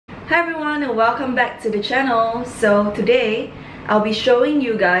Hi everyone and welcome back to the channel. So today I'll be showing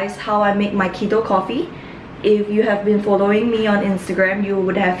you guys how I make my keto coffee. If you have been following me on Instagram, you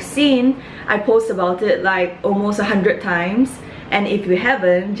would have seen I post about it like almost 100 times, and if you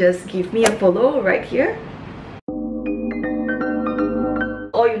haven't, just give me a follow right here.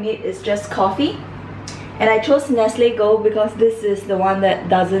 All you need is just coffee, and I chose Nestle Go because this is the one that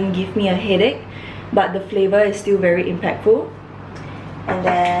doesn't give me a headache, but the flavor is still very impactful. And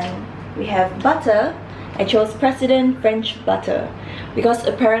then we have butter. I chose President French butter because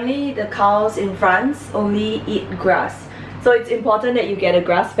apparently the cows in France only eat grass, so it's important that you get a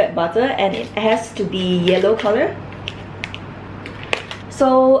grass-fed butter, and it has to be yellow color.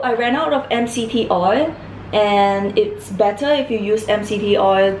 So I ran out of MCT oil, and it's better if you use MCT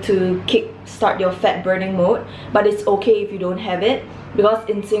oil to kick-start your fat burning mode, but it's okay if you don't have it because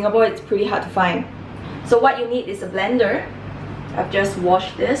in Singapore it's pretty hard to find. So what you need is a blender. I've just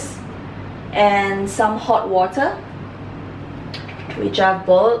washed this, and some hot water, which I've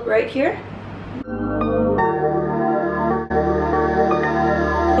boiled right here.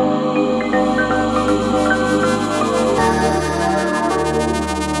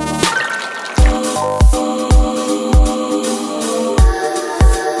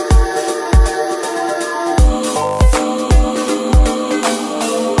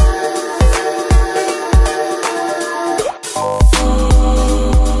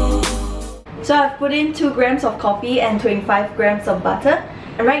 So I've put in 2 grams of coffee and 25 grams of butter,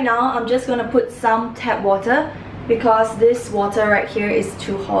 and right now I'm just gonna put some tap water because this water right here is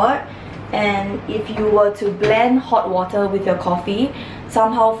too hot, and if you were to blend hot water with your coffee,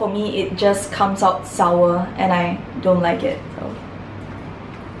 somehow for me it just comes out sour and I don't like it.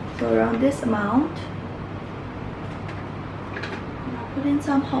 So around this amount, put in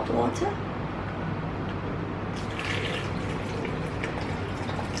some hot water.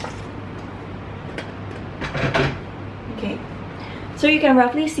 Okay, so you can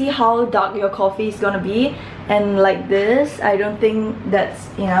roughly see how dark your coffee is gonna be, and like this, I don't think that's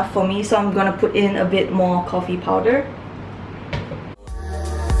enough for me, so I'm gonna put in a bit more coffee powder.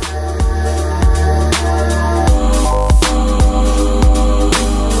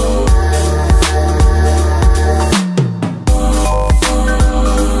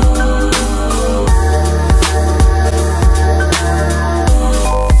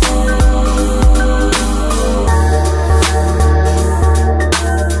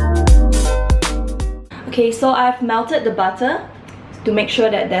 Okay, so I've melted the butter to make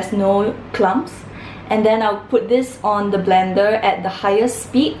sure that there's no clumps, and then I'll put this on the blender at the highest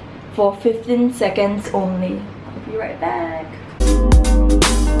speed for 15 seconds only. I'll be right back.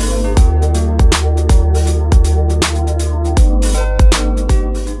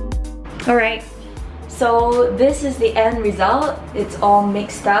 Alright, so this is the end result. It's all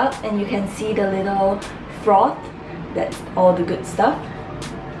mixed up and you can see the little froth. That's all the good stuff.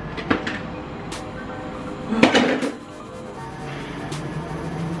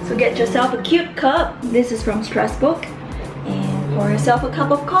 So get yourself a cute cup. This is from Strasbourg, and pour yourself a cup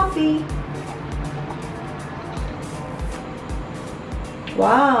of coffee.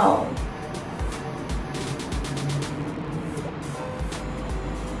 Wow.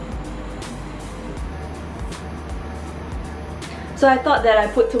 So I thought that I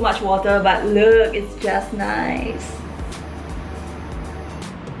put too much water, but look, it's just nice.